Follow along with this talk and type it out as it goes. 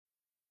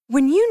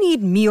When you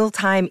need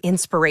mealtime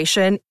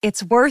inspiration,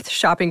 it's worth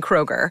shopping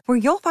Kroger, where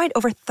you'll find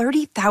over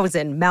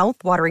 30,000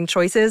 mouth-watering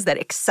choices that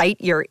excite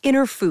your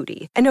inner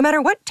foodie. And no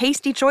matter what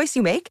tasty choice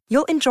you make,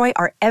 you'll enjoy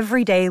our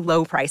everyday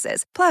low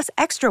prices, plus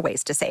extra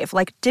ways to save,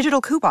 like digital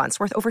coupons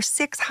worth over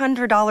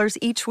 $600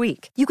 each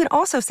week. You can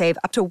also save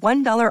up to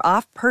 $1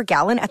 off per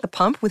gallon at the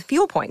pump with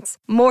fuel points.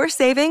 More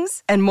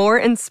savings and more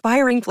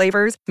inspiring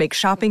flavors make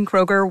shopping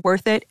Kroger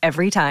worth it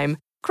every time.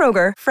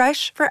 Kroger,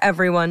 fresh for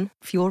everyone.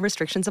 Fuel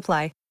restrictions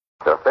apply.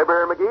 The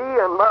Fibber,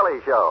 McGee, and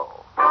Molly Show.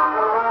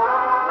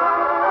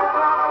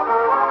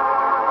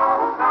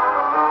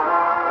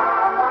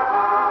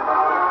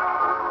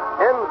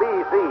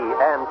 NBC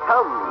and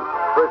Tums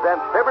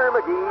present Fibber,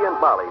 McGee, and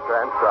Molly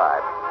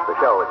transcribed. The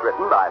show is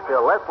written by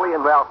Phil Leslie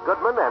and Ralph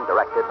Goodman and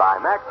directed by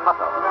Max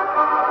Hutto.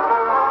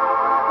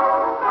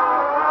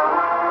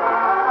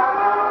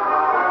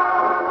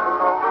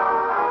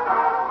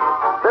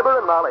 Fibber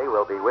and Molly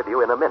will be with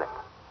you in a minute.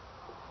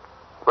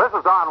 This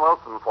is Don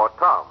Wilson for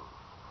Tums.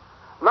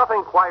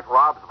 Nothing quite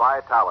robs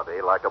vitality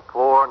like a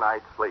poor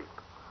night's sleep.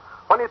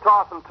 When you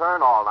toss and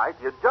turn all night,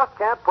 you just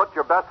can't put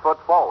your best foot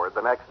forward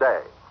the next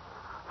day.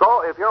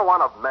 So if you're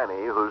one of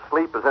many whose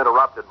sleep is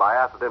interrupted by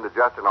acid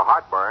indigestion or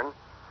heartburn,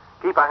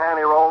 keep a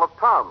handy roll of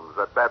Tums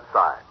at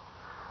bedside.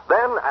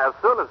 Then, as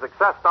soon as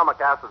excess stomach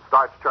acid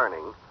starts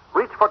churning,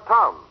 reach for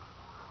Tums.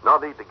 No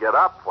need to get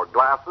up for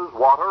glasses,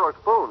 water, or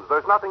spoons.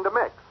 There's nothing to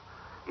mix.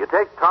 You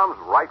take Tums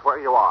right where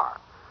you are.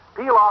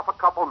 Peel off a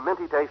couple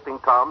minty-tasting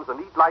Tums and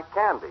eat like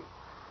candy.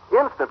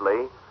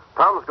 Instantly,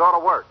 Tums go to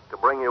work to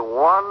bring you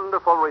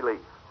wonderful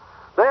relief.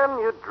 Then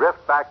you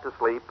drift back to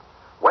sleep,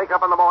 wake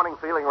up in the morning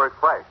feeling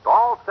refreshed,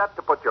 all set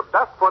to put your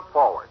best foot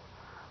forward.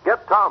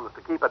 Get Tums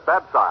to keep at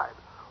bedside.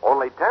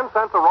 Only 10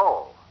 cents a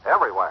roll,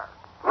 everywhere.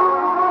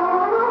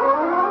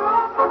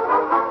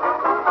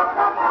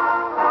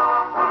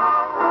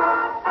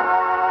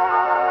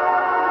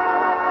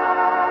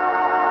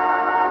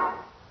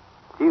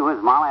 Gee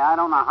whiz, Molly, I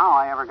don't know how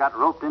I ever got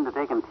roped into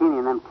taking Teeny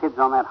and them kids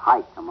on that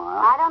hike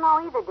tomorrow. I don't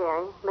know either,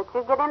 dearie, but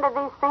you get into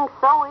these things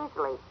so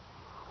easily.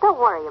 Don't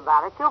worry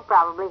about it. You'll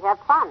probably have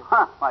fun.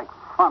 Huh, like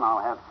fun, I'll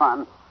have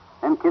fun.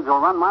 Them kids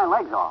will run my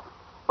legs off.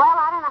 Well,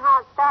 I don't know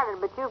how it started,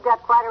 but you've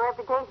got quite a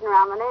reputation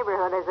around the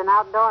neighborhood as an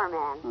outdoor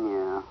man.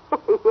 Yeah.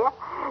 Yeah.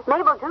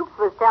 Mabel Toops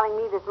was telling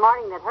me this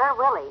morning that her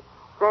Willie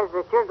says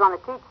that you're going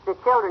to teach the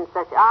children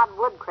such odd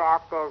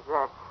woodcraft as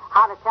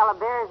how to tell a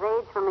bear's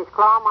age from his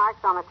claw marks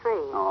on a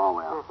tree. Oh,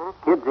 well.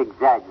 Kids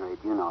exaggerate,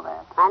 you know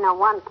that. I know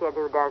one kid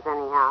who does,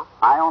 anyhow.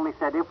 I only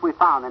said if we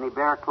found any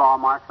bear claw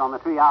marks on the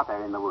tree out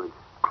there in the woods.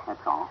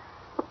 That's all.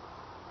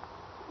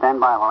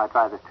 Stand by while I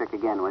try this trick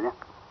again, will you?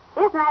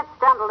 Isn't that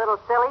stunt a little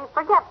silly?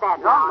 Forget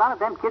that now. None of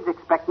them kids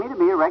expect me to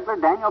be a regular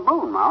Daniel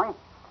Boone, Molly.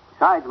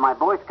 Besides, my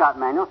Boy Scout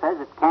manual says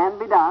it can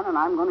be done, and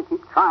I'm going to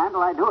keep trying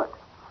till I do it.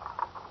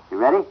 You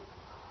ready?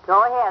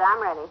 Go ahead,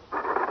 I'm ready.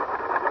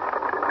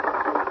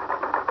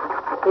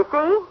 You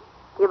see?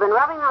 You've been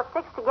rubbing those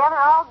sticks together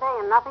all day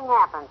and nothing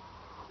happens.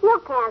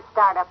 You can't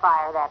start a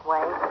fire that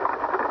way.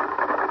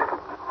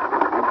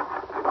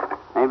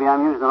 Maybe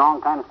I'm using the wrong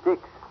kind of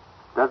sticks.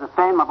 Does it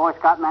say in my Boy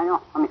Scout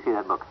manual? Let me see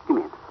that book. Give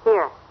me it.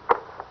 Here.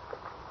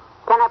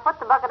 Can I put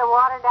the bucket of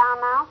water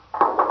down now?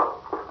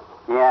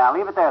 Yeah,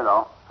 leave it there,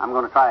 though. I'm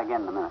going to try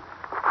again in a minute.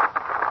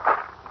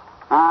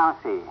 Now,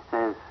 let's see. It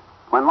says,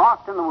 when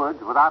lost in the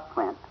woods without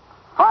flint,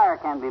 fire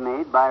can be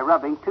made by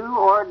rubbing 2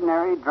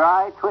 ordinary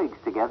dry twigs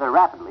together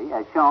rapidly,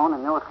 as shown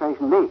in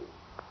illustration B.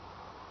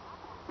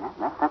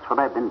 Yeah, that's what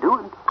I've been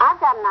doing. I've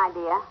got an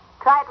idea.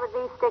 Try it with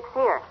these sticks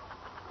here.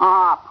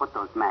 Put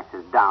those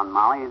matches down,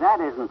 Molly. That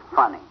isn't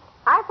funny.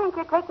 I think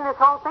you're taking this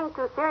whole thing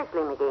too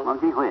seriously, McGee. Well,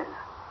 gee whiz.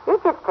 You're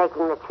just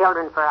taking the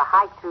children for a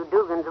hike through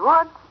Dugan's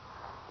Woods.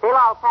 They'll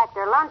all pack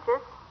their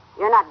lunches.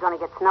 You're not going to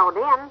get snowed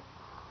in.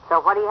 So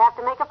what do you have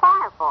to make a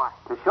fire for?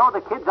 To show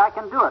the kids I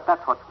can do it,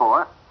 that's what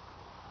for.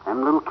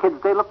 Them little kids,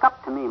 they look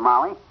up to me,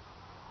 Molly.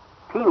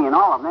 Teeny and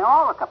all of them, they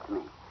all look up to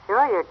me.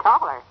 Sure, you're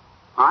taller.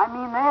 I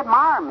mean, they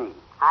admire me.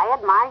 I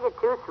admire you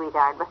too,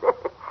 sweetheart, but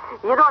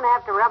you don't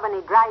have to rub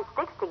any dry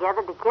sticks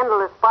together to kindle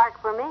a spark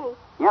for me.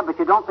 Yeah, but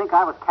you don't think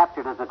I was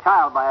captured as a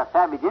child by a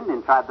savage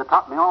Indian tribe that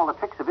taught me all the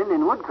tricks of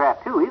Indian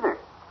woodcraft, too, either.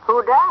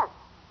 Who does?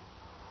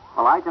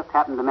 Well, I just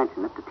happened to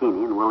mention it to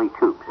Teeny and Willie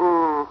Toops.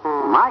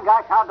 Mm-hmm. My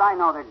gosh, how'd I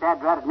know their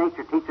dad-ratted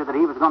nature teacher that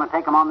he was going to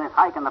take them on this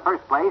hike in the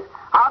first place?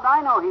 How'd I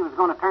know he was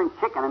going to turn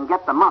chicken and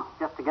get the mumps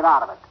just to get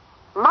out of it?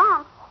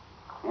 Mumps?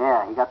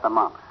 Yeah, he got the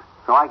mumps.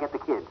 So I get the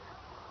kids.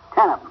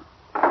 10 of them.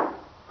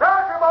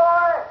 Grocer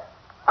boy!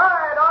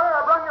 Hi, daughter,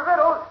 I brought your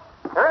victuals.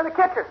 They're in the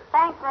kitchen.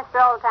 Thanks,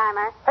 Mr.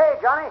 Oldtimer. Hey,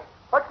 Johnny,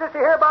 what's this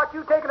you hear about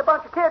you taking a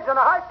bunch of kids on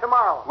a hike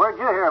tomorrow? Where'd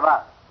you hear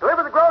about it?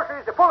 Delivered the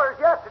groceries to Fuller's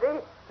yesterday,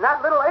 and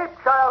that little ape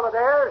child of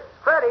theirs,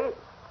 Freddie,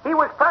 he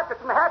was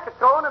practicing hatchet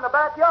throwing in the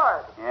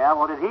backyard. Yeah,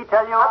 well, did he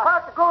tell you? I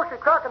parked the grocery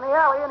truck in the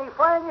alley, and he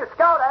flung your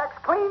scout axe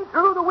clean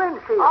through the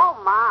windshield. Oh,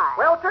 my.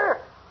 Well,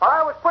 sir, while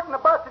I was putting the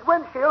busted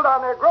windshield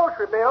on their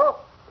grocery bill,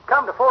 it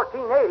come to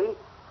 $14.80,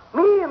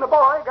 me and the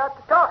boy got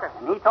to talking.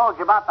 And he told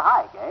you about the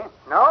hike, eh?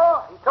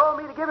 No, he told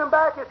me to give him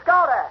back his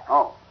scout axe.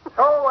 Oh.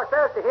 So I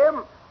says to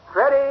him,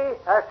 Freddie,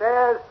 I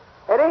says,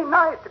 it ain't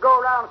nice to go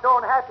around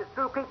throwing hatchets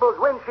through people's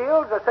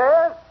windshields, I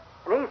says.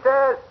 And he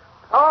says,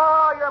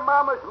 oh, your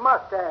mama's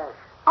mustache.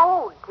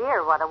 Oh,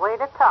 dear, what a way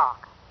to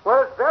talk.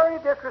 Was very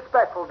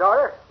disrespectful,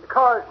 daughter,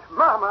 because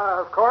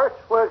Mama, of course,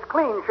 was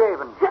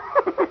clean-shaven.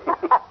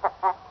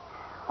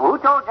 Who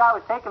told you I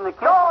was taking the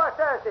kid? So I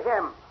says to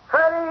him,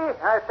 Freddie,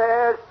 I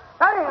says,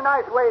 that ain't a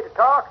nice way to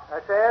talk,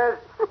 I says.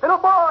 Little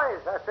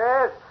boys, I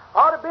says,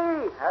 ought to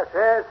be, I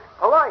says,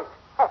 polite.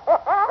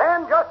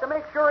 Then, just to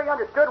make sure he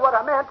understood what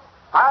I meant,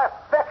 I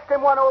fetched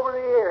him one over the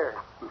ear.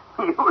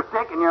 You were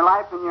taking your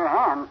life in your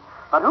hands.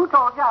 But who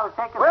told you I was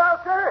taking... Well,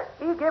 sir,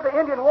 he give an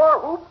Indian war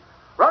whoop,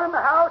 run in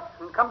the house,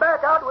 and come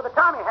back out with a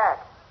Tommy Hack.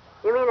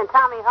 You mean a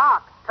Tommy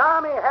Hawk?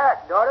 Tommy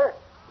Hack, daughter.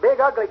 Big,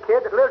 ugly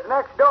kid that lives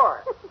next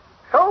door.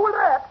 So with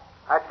that,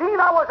 I seen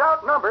I was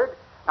outnumbered.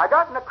 I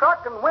got in the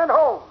truck and went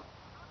home.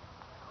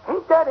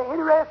 Ain't that an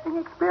interesting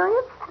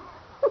experience?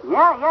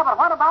 Yeah, but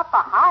what about the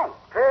height?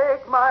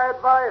 Take my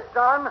advice,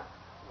 son.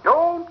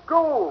 Don't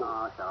go.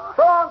 Oh, so...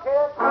 So long,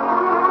 kid.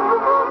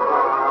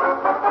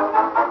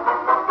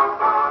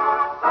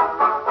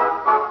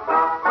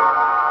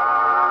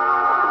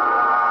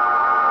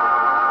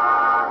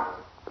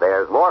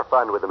 There's more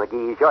fun with the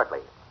McGee shortly.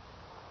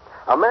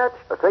 A match,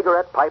 a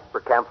cigarette, pipe,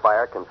 or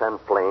campfire can send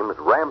flames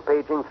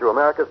rampaging through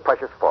America's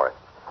precious forests,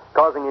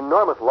 causing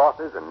enormous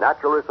losses in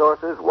natural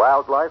resources,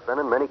 wildlife, and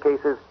in many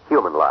cases,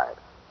 human lives.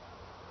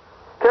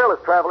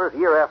 Careless travelers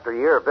year after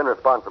year have been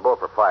responsible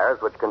for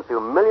fires which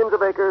consume millions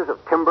of acres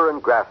of timber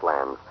and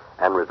grasslands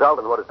and result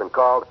in what has been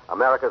called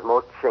America's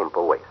most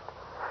shameful waste.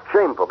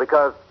 Shameful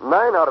because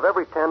 9 out of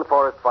every 10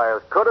 forest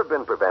fires could have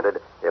been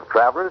prevented if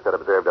travelers had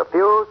observed a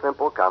few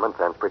simple common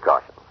sense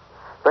precautions.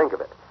 Think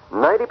of it.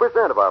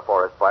 90% of our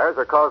forest fires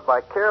are caused by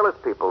careless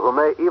people who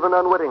may, even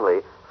unwittingly,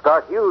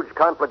 start huge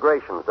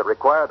conflagrations that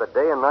require the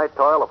day and night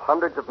toil of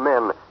hundreds of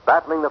men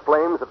battling the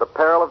flames at the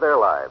peril of their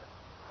lives.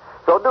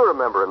 So do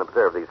remember and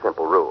observe these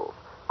simple rules.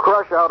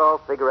 Crush out all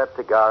cigarette,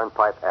 cigar, and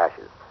pipe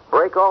ashes.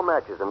 Break all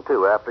matches in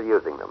two after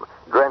using them.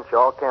 Drench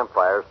all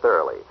campfires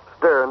thoroughly.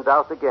 Stir and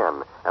douse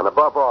again. And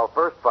above all,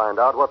 first find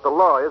out what the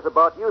law is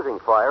about using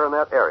fire in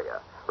that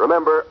area.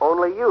 Remember,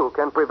 only you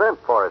can prevent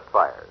forest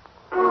fires.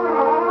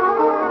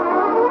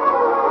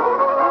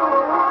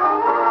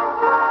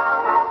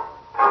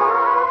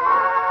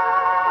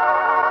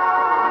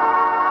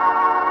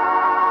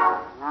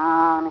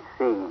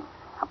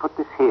 Put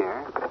this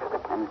here,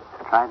 and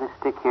try this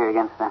stick here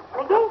against the...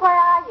 McGee, where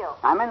are you?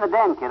 I'm in the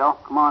den, kiddo.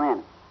 Come on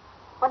in.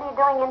 What are you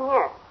doing in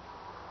here?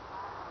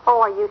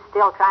 Oh, are you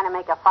still trying to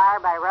make a fire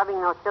by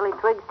rubbing those silly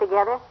twigs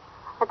together?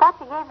 I thought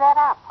you gave that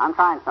up. I'm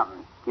trying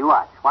something. You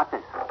watch. Watch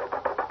this.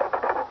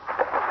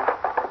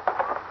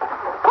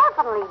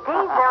 Heavenly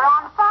days, they're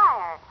on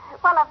fire.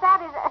 Well, if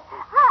that is...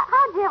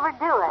 How'd you ever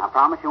do it? I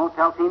promise you won't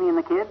tell Teeny and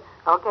the kids.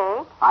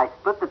 Okay. I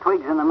split the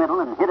twigs in the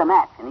middle and hit a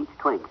match in each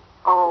twig.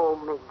 Oh,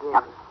 McGee.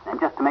 Yep. And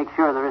just to make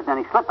sure there isn't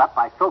any slip-up,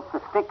 I soaked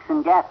the sticks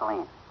in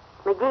gasoline.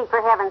 McGee, for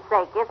heaven's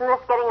sake, isn't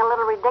this getting a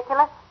little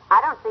ridiculous?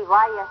 I don't see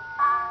why you...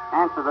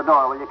 Answer the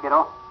door, will you,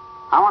 kiddo?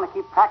 I want to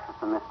keep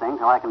practicing this thing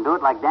till I can do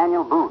it like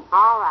Daniel Boone.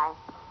 All right.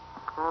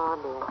 Oh,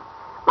 dear.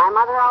 My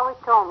mother always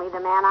told me the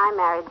man I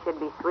married should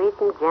be sweet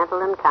and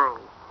gentle and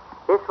kind.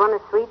 This one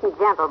is sweet and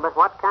gentle, but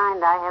what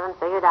kind I haven't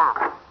figured out.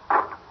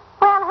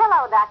 Well,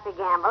 hello, Dr.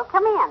 Gamble.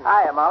 Come in.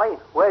 Hiya, Molly.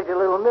 Where's your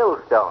little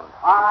millstone?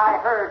 I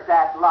heard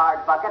that,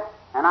 lard bucket,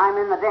 and I'm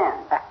in the den.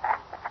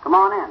 Come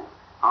on in.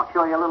 I'll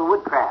show you a little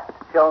woodcraft.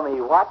 Show me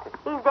what?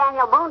 He's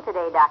Daniel Boone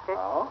today, Doctor.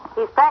 Oh?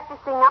 He's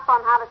practicing up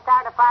on how to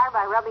start a fire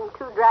by rubbing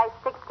 2 dry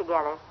sticks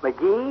together.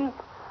 McGee?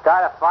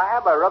 Start a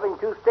fire by rubbing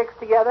 2 sticks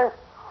together?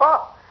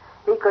 Oh,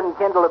 he couldn't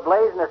kindle a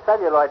blaze in a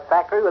celluloid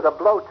factory with a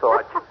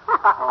blowtorch.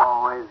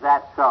 Oh, is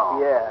that so?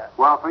 Yeah.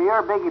 Well, for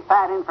your big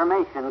fat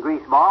information,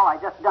 greaseball, I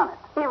just done it.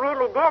 He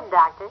really did,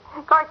 Doctor.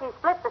 Of course, he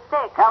split the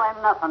sticks. Tell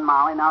him nothing,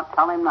 Molly. Now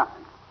tell him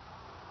nothing.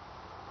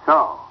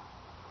 So,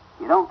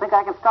 you don't think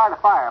I can start a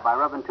fire by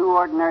rubbing 2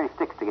 ordinary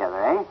sticks together,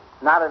 eh?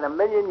 Not in a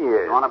million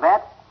years. You want to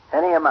bet?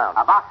 Any amount.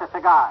 A box of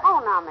cigars.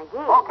 Oh, now,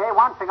 McGee. Okay,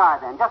 1 cigar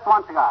then. Just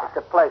 1 cigar. It's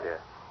a pleasure.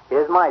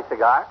 Here's my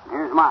cigar.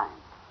 Here's mine.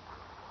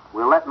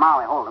 We'll let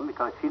Molly hold them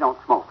because she don't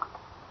smoke.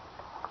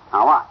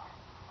 Now watch.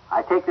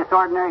 I take this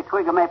ordinary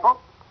twig of maple,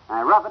 and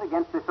I rub it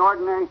against this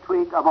ordinary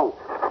twig of oak.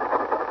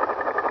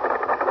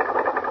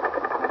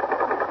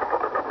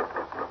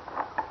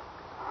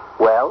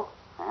 Well?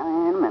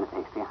 In a minute,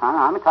 Hasty.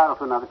 I'm entitled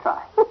to another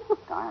try.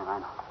 Darn it, I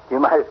know. You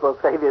might as well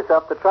save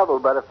yourself the trouble,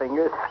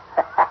 Butterfingers.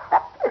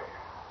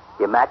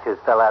 Your matches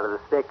fell out of the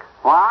sticks.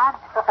 What?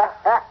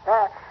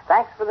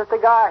 Thanks for the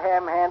cigar,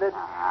 ham-handed.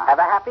 Have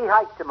a happy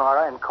hike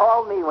tomorrow, and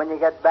call me when you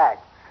get back.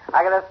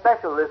 I got a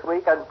special this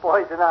week on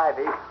poison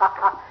ivy.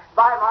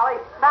 Bye, Molly.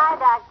 Bye,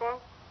 Doctor.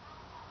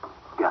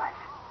 Gosh,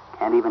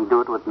 can't even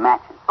do it with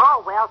matches.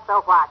 Oh, well,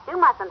 so what? You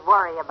mustn't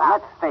worry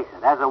about Let's face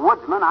it, as a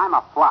woodsman, I'm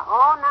a flop.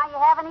 Oh, now you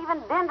haven't even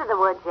been to the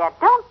woods yet.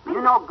 Don't be...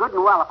 You know good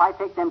and well if I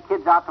take them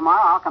kids out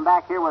tomorrow, I'll come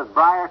back here with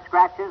briar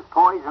scratches,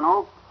 poison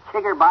oak,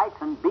 chigger bites,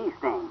 and bee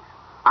stings.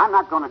 I'm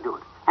not going to do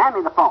it. Hand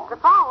me the phone. The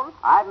phone?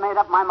 I've made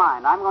up my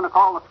mind. I'm going to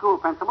call the school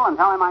principal and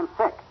tell him I'm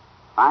sick.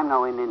 I'm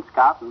no Indian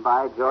scout, and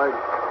by George...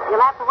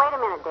 You'll have to wait a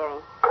minute,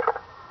 dearie.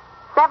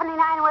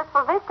 79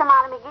 Wistful Vista,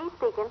 Molly McGee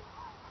speaking.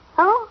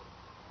 Who?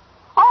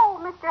 Oh,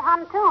 Mr.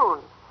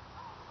 Huntoon.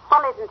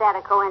 Well, isn't that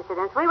a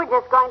coincidence? We were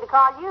just going to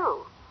call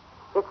you.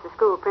 It's the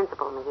school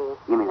principal, McGee.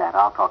 Give me that.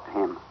 I'll talk to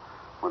him.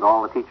 With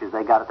all the teachers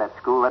they got at that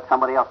school, let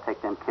somebody else take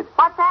them kids.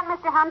 What's that,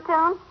 Mr.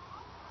 Huntoon?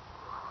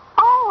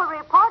 Oh, a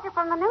reporter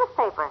from the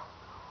newspaper.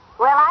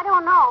 Well, I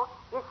don't know.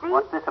 You see?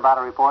 What's this about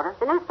a reporter?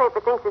 The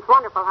newspaper thinks it's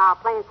wonderful how a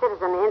plain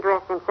citizen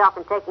interests himself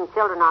in taking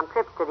children on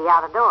trips to the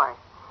out of doors.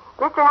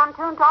 Mr.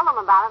 Huntoon told them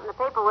about it, and the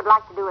paper would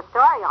like to do a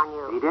story on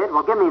you. He did?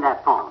 Well, give me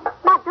that phone.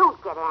 Now, don't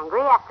get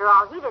angry. After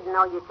all, he didn't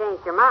know you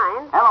changed your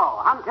mind.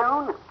 Hello,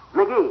 Huntoon.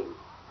 McGee.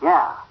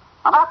 Yeah.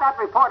 About that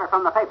reporter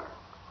from the paper.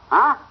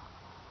 Huh?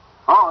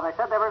 Oh, they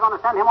said they were going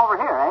to send him over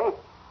here, eh?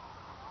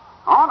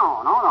 Oh,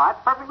 no.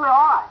 That's perfectly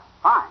all right.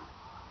 Fine.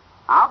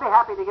 I'll be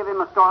happy to give him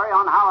a story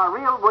on how a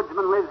real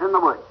woodsman lives in the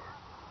woods.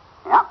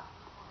 Yep.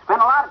 Spent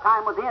a lot of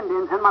time with the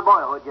Indians in my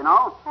boyhood, you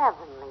know.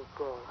 Heavenly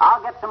day.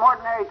 I'll get some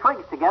ordinary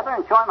twigs together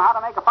and show him how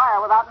to make a fire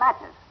without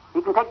matches.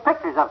 He can take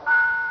pictures of it.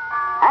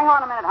 Hang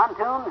on a minute,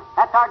 Huntoon.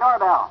 That's our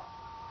doorbell.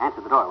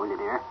 Answer the door, will you,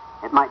 dear?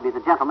 It might be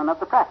the gentleman of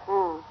the press.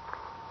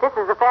 This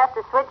is the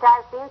fastest switch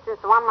I've seen since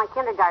the one my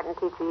kindergarten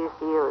teacher used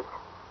to use.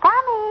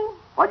 Coming.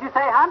 What'd you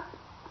say, Hunt?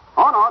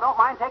 Oh, no, don't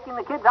mind taking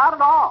the kids out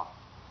at all.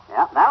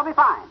 Yeah, that'll be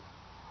fine.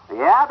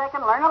 Yeah, they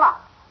can learn a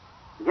lot.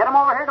 Get them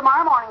over here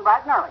tomorrow morning,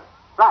 bright and early.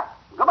 Right.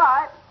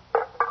 Goodbye.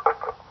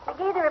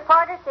 McGee, the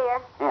reporter's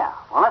here. Yeah.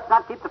 Well, let's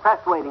not keep the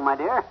press waiting, my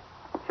dear.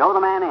 Show the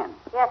man in.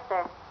 Yes,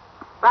 sir.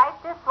 Right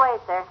this way,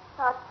 sir.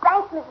 Oh,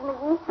 thanks, Miss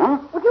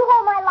McGee. Would you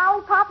hold my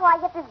lollipop while I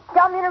get this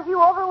dumb interview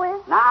over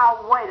with? Now,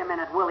 wait a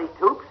minute, Willie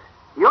Toops.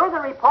 You're the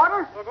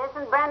reporter? It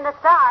isn't Brenda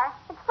Starr.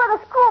 It's for the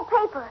school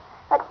paper.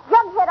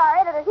 Jughead, our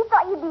editor, he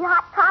thought you'd be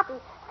hot copy.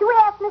 So we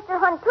asked Mr.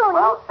 Huntoon.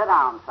 Well, sit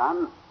down,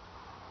 son.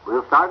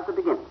 We'll start at the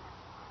beginning.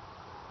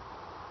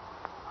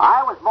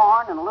 I was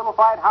born in a little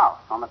white house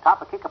on the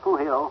top of Kickapoo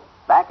Hill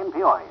back in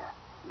Peoria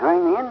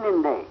during the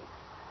Indian days.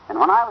 And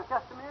when I was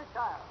just a mere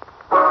child...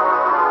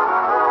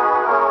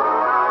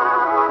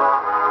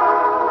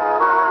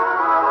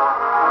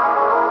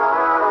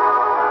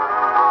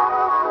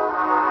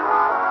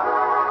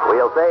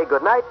 We'll say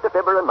goodnight to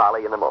Fibber and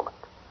Molly in a moment.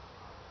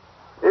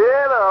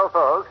 Hello,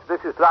 folks.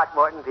 This is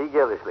Throckmorton T.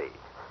 Gildersleeve.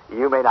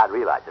 You may not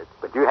realize it,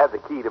 but you have the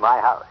key to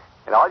my house.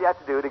 And all you have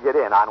to do to get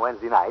in on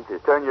Wednesday nights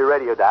is turn your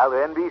radio dial to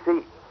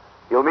NBC.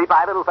 You'll meet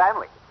my little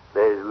family.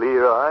 There's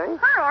Leroy.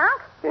 Hi,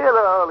 Unc.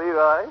 Hello,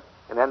 Leroy.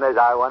 And then there's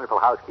our wonderful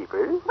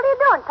housekeepers. What are you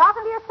doing,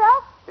 talking to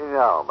yourself?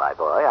 No, my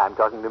boy, I'm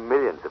talking to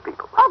millions of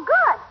people. Oh,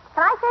 good.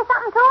 Can I say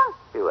something to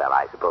him? Well,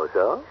 I suppose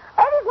so.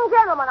 Ladies and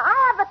gentlemen, I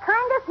have the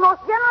kindest,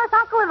 most generous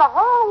uncle in the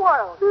whole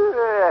world.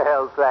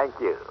 Well, thank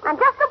you. And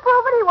just to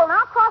prove it, he will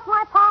now cross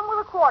my palm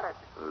with a quarter.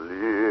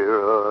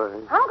 Leroy.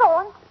 I'm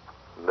going.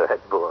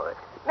 That boy.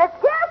 Miss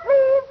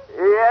Gildersleeve.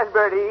 Yes,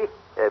 Bertie.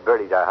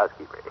 Bertie's our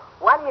housekeeper.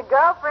 One of your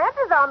girlfriends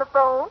is on the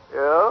phone.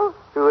 Oh?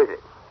 Who is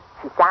it?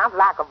 She sounds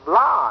like a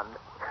blonde.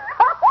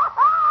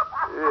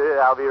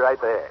 I'll be right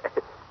there.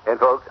 And,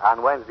 folks,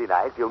 on Wednesday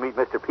nights, you'll meet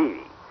Mr.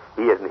 Peavy.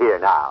 He isn't here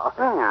now.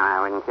 No,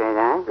 I wouldn't say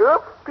that.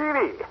 Oh,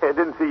 Peavy.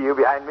 Didn't see you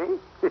behind me.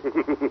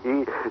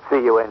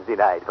 See you Wednesday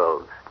night,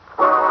 folks.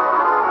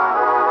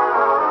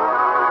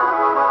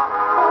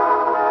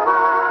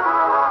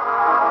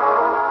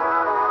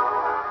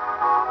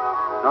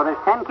 So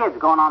there's 10 kids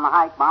going on the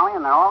hike, Molly,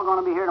 and they're all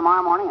going to be here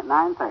tomorrow morning at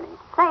 9:30.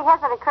 Say,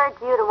 has it occurred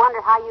to you to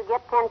wonder how you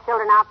get 10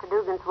 children out to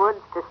Dugan's Woods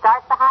to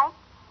start the hike?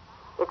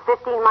 It's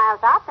 15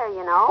 miles out there,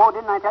 you know. Oh,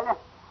 didn't I tell you?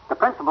 The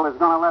principal is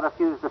going to let us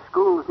use the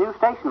school's new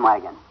station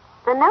wagon.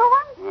 The new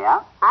one?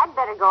 Yeah, I'd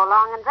better go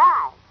along and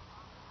drive.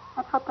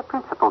 that's what the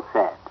principal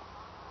said.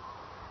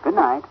 Good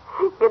night.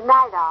 Good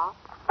night, all.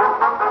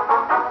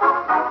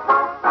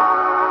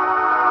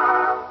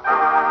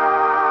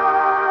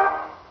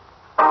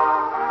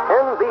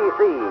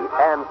 NBC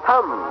and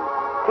Tums,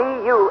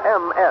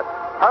 T-U-M-S,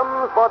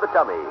 Tums for the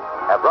Tummy,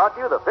 have brought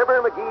you the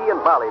Fibber, McGee,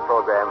 and Molly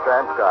program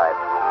transcribed,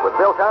 with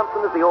Bill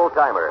Thompson as the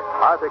old-timer,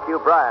 Arthur Q.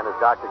 Bryan as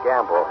Dr.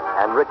 Gamble,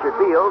 and Richard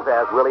Beals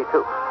as Willie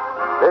Toops.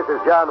 This is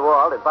John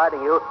Wald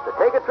inviting you to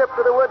take a trip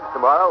to the woods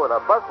tomorrow with a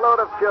busload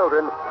of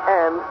children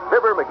and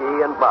Fibber,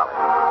 McGee, and Molly.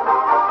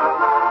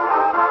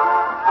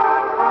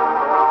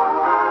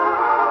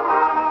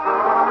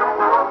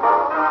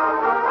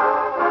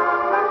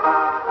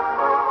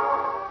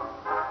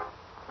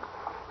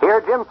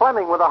 Hear Jim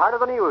Fleming with the Heart of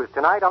the News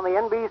tonight on the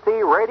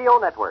NBC Radio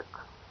Network.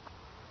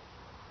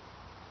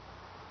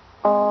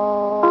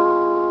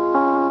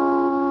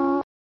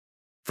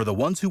 For the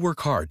ones who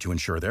work hard to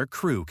ensure their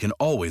crew can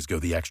always go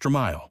the extra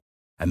mile,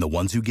 and the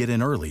ones who get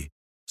in early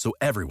so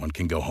everyone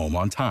can go home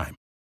on time,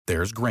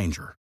 there's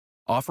Grainger,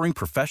 offering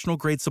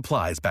professional-grade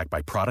supplies backed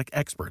by product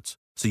experts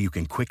so you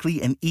can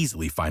quickly and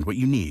easily find what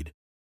you need.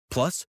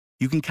 Plus,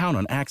 you can count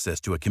on access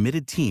to a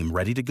committed team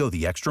ready to go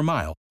the extra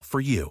mile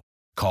for you.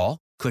 Call,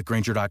 click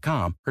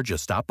Grainger.com, or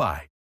just stop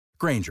by.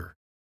 Grainger,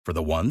 for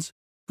the ones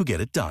who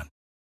get it done.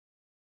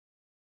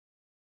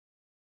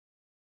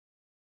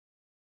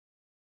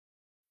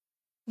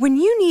 When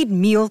you need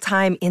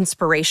mealtime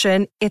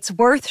inspiration, it's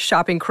worth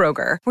shopping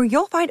Kroger, where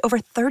you'll find over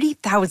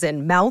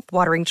 30,000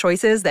 mouth-watering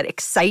choices that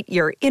excite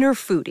your inner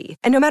foodie.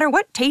 And no matter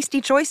what tasty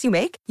choice you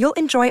make, you'll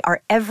enjoy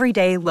our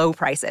everyday low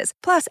prices,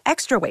 plus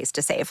extra ways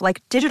to save,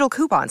 like digital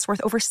coupons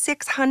worth over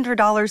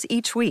 $600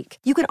 each week.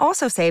 You can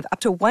also save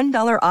up to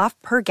 $1 off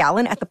per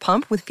gallon at the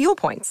pump with fuel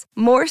points.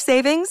 More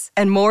savings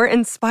and more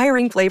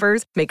inspiring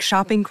flavors make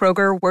shopping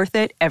Kroger worth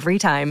it every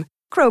time.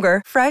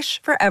 Kroger,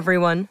 fresh for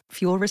everyone.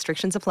 Fuel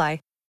restrictions apply.